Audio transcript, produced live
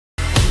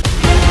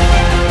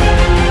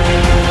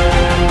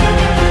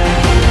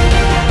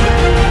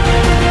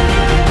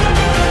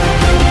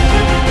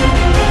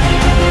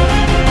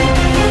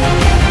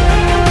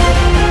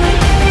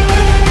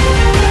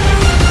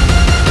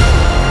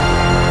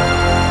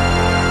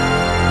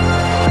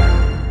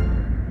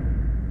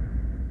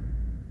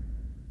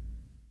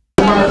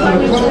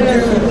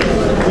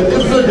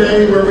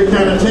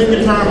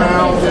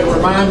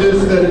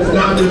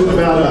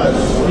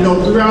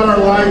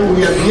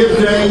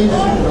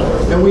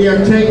we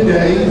have take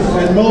days,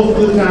 and most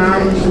of the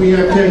time we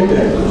have take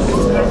days.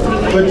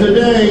 But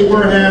today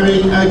we're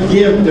having a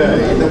give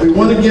day, that we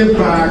want to give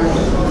back.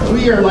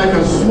 We are like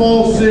a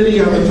small city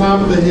on the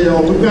top of the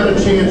hill. We've got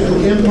a chance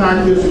to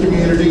impact this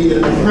community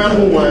in an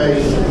incredible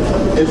way.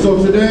 And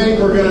so today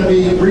we're going to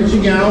be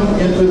reaching out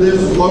into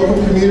this local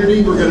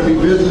community. We're going to be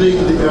visiting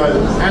the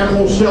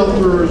animal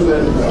shelters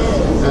and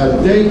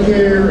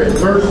daycare and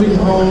nursing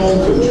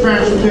homes and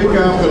trash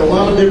pickup and a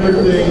lot of different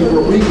things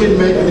where we can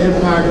make an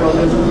impact on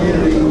this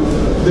community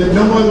that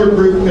no other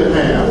group can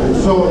have. And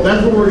so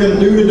that's what we're going to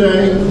do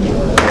today.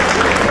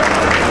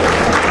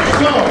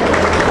 So,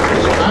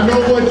 I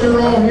know what you're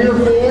all here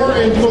for,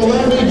 and so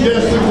let me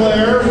just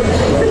declare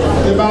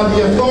that by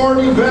the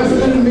authority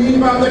vested in me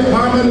by the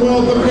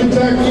Commonwealth of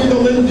Kentucky, the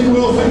Lindsey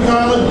Wilson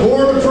College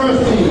Board of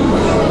Trustees,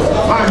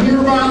 I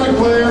hereby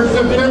declare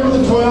September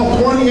the 12th,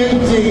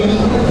 2018,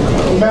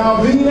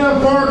 Malvina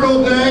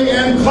Farkle Day,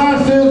 and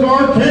classes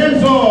are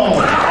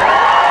canceled.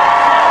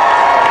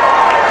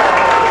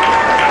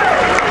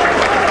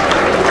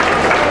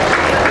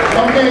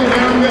 Okay,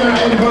 now I'm going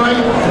to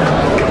invite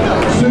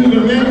Susan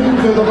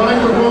to the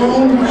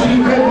microphone.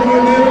 She's been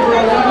doing this for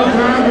a lot of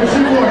time, but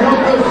she will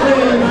help us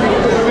sing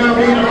the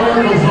Malvina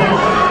Farkle song.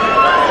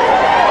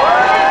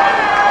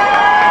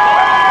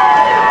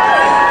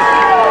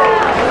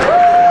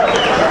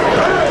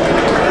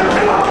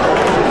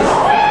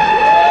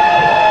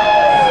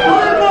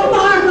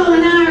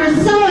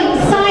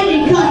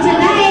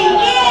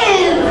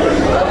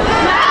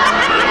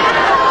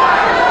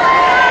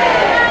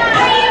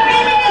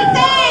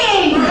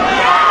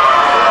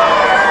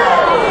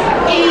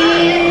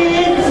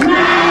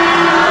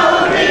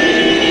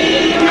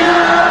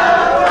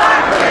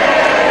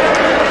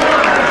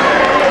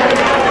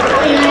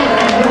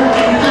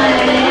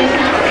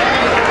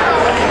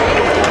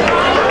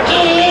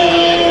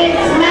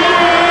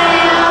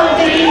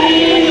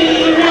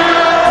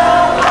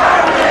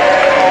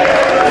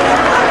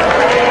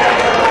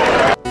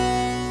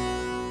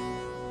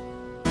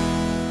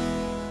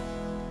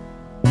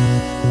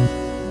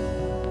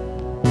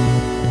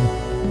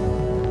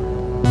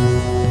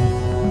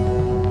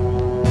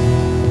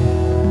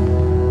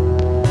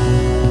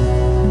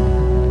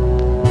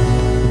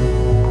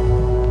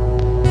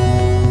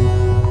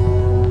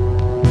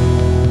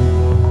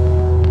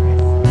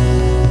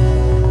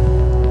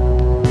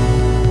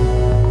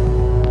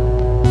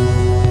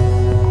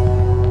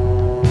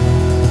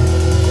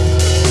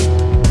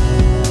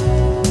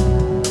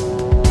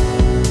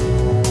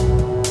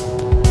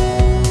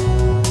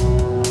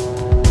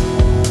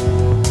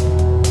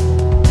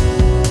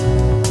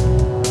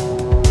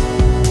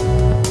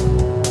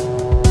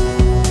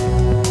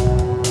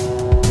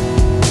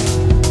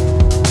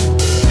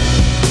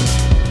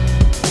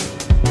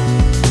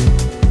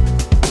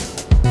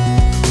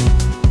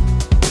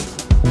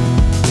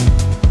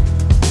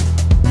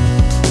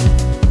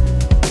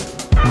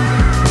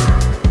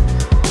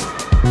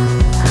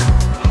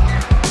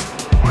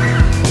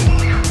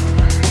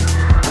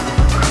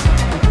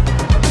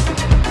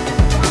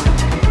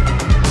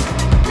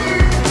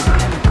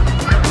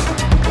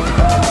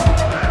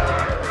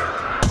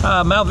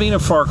 Malvina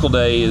Farkle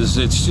Day it's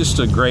just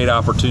a great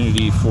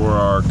opportunity for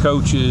our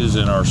coaches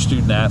and our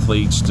student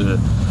athletes to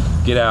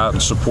get out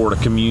and support a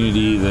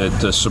community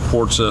that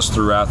supports us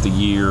throughout the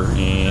year.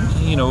 And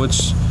you know,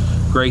 it's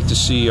great to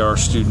see our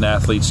student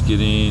athletes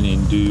get in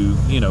and do,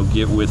 you know,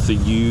 get with the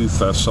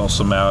youth. I saw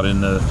some out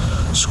in the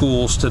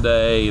schools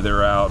today.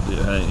 They're out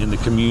in the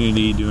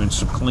community doing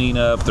some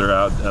cleanup. They're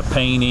out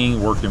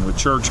painting, working with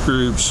church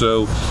groups.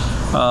 So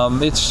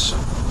it's,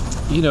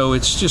 you know,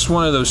 it's just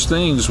one of those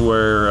things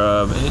where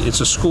it's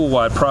a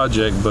school-wide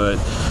project, but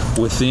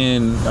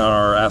within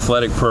our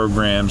athletic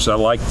programs, I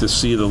like to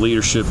see the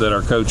leadership that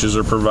our coaches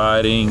are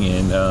providing,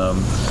 and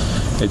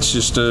it's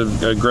just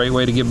a great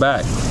way to give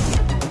back.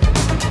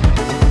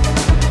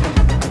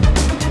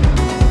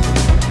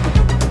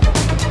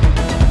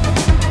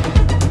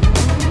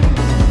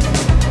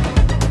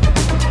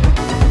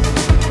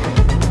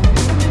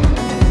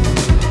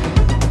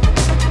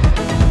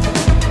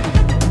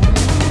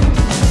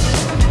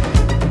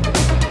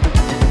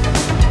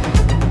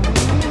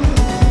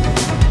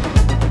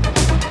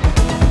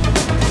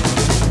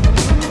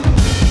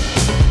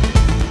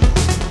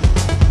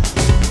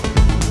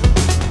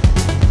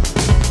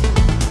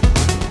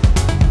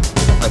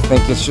 I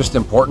think it's just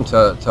important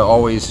to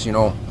always, you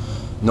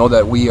know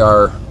that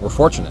we're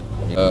fortunate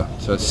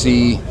to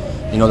see,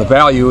 the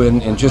value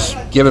in just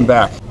giving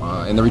back,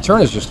 and the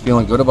return is just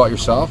feeling good about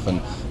yourself and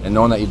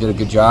knowing that you did a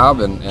good job,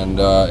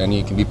 and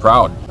you can be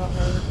proud.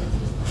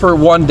 For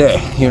one day,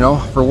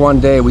 for one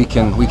day we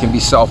can be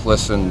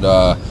selfless and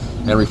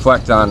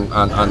reflect on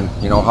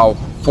how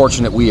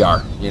fortunate we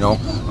are.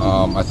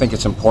 I think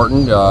it's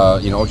important,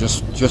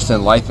 just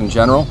in life in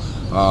general,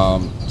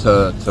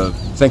 to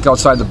think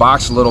outside the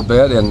box a little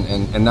bit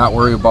and not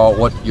worry about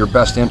what your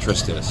best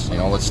interest is.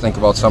 Let's think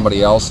about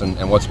somebody else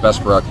and what's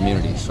best for our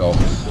community. So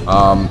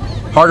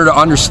harder to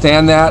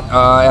understand that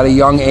at a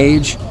young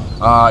age,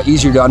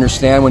 easier to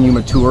understand when you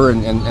mature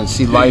and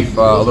see life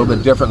a little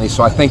bit differently.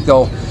 So I think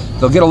they'll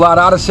they'll get a lot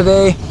out of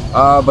today,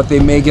 but they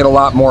may get a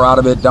lot more out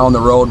of it down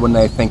the road when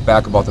they think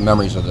back about the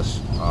memories of this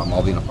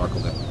Malvina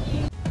Farkle Day.